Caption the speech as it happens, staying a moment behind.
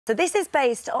So this is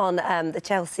based on the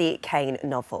Chelsea Cain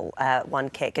novel, One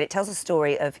Kick, and it tells the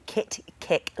story of Kit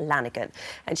Kick Lanigan.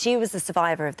 And she was the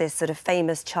survivor of this sort of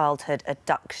famous childhood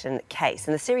abduction case.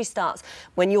 And the series starts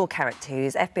when your character,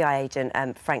 who's FBI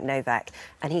agent Frank Novak,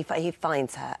 and he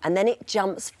finds her. And then it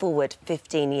jumps forward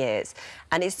 15 years.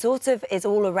 And it sort of is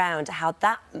all around how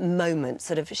that moment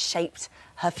sort of shaped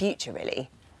her future, really.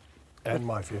 And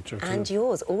my future, too. And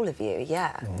yours, all of you,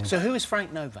 yeah. Mm-hmm. So who is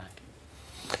Frank Novak?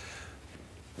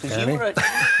 Because Danny?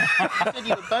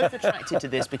 you were both attracted to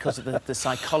this because of the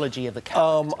psychology of the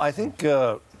character. I think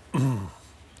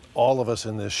all of us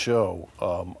in this show,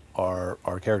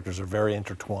 our characters are very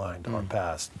intertwined, our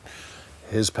past.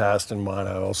 His past and mine.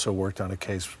 I also worked on a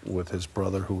case with his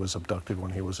brother who was abducted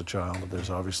when he was a child. There's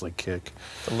obviously Kick.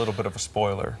 A little bit of a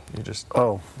spoiler. You just...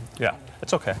 Oh. Yeah,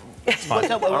 it's okay. It's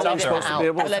fine. I'm supposed to be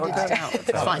able to let it out.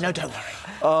 It's fine. No, don't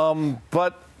worry.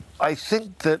 But I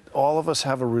think that all of us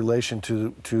have a relation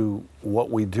to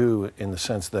what we do in the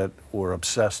sense that we're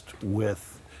obsessed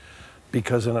with,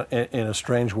 because in a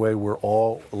strange way we're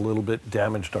all a little bit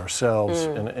damaged ourselves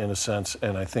in a sense,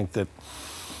 and I think that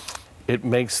it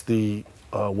makes the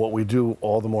what we do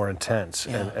all the more intense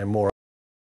and more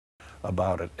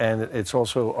about it. And it's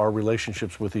also our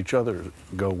relationships with each other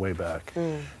go way back,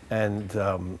 and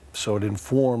so it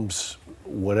informs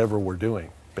whatever we're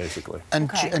doing, basically. And,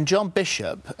 and John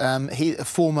Bishop, he's a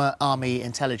former Army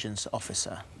intelligence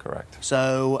officer. Correct.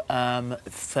 So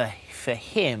for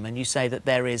him, and you say that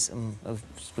there is,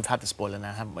 we've had the spoiler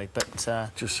now, haven't we?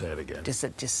 But just say it again. Just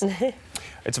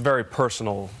It's a very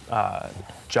personal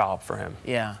job for him.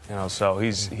 Yeah. You know, so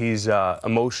he's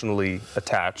emotionally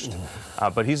attached,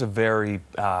 but he's a very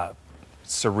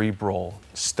cerebral,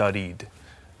 studied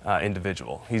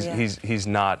individual. He's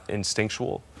not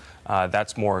instinctual.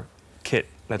 That's more Kit.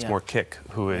 That's more Kick,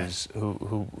 who is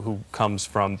who comes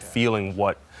from feeling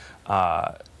what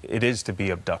it is to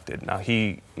be abducted. Now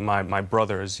my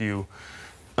brother, as you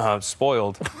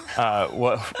spoiled,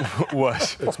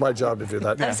 was. It's my job to do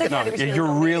that. No, you're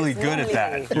really good at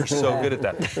that. You're so good at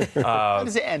that. How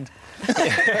does it end?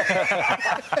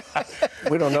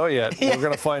 We don't know yet. We're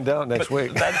going to find out next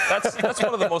week. That's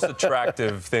one of the most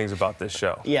attractive things about this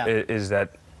show. Yeah. Is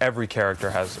that every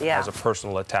character has a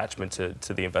personal attachment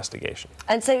to the investigation.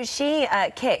 And so she,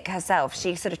 Kick herself,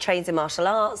 she sort of trains in martial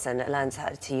arts and learns how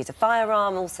to use a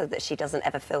firearm, also that she doesn't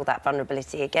ever feel that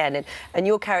vulnerability again. And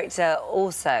your character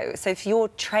also. So for your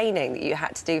training that you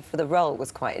had to do for the role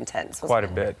was quite intense, wasn't Quite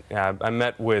it? a bit. Yeah, I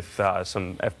met with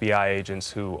some FBI agents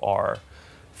who are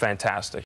fantastic.